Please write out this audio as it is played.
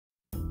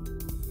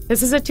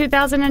This is a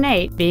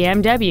 2008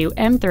 BMW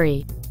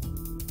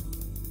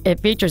M3. It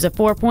features a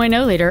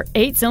 4.0-liter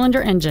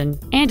 8-cylinder engine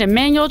and a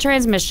manual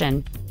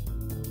transmission.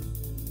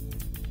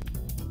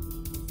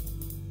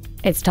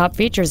 Its top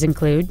features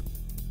include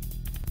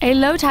a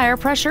low tire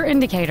pressure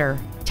indicator,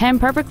 10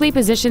 perfectly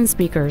positioned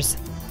speakers,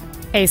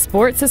 a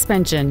sport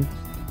suspension,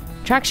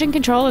 traction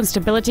control and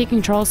stability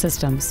control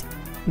systems,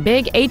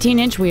 big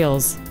 18-inch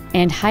wheels,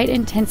 and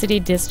high-intensity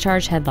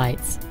discharge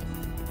headlights.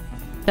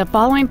 The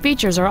following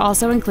features are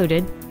also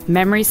included: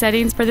 memory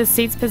settings for the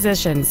seat's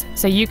positions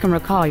so you can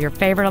recall your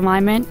favorite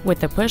alignment with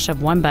the push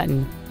of one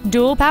button,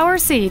 dual power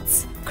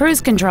seats,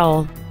 cruise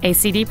control, a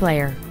CD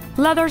player,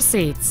 leather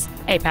seats,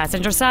 a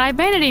passenger side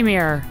vanity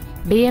mirror,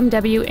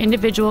 BMW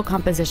individual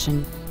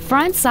composition,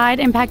 front side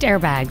impact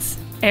airbags,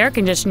 air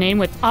conditioning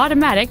with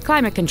automatic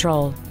climate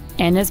control,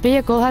 and this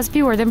vehicle has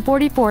fewer than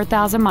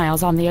 44,000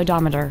 miles on the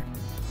odometer.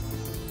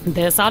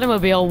 This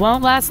automobile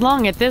won't last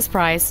long at this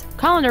price.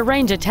 Call and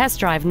arrange a test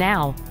drive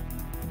now.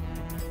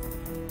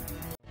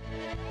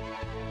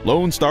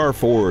 Lone Star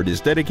Ford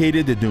is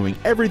dedicated to doing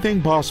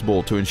everything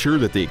possible to ensure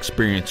that the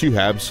experience you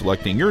have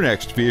selecting your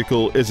next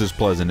vehicle is as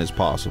pleasant as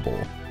possible.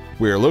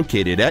 We are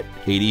located at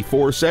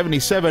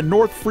 8477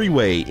 North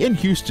Freeway in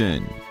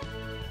Houston.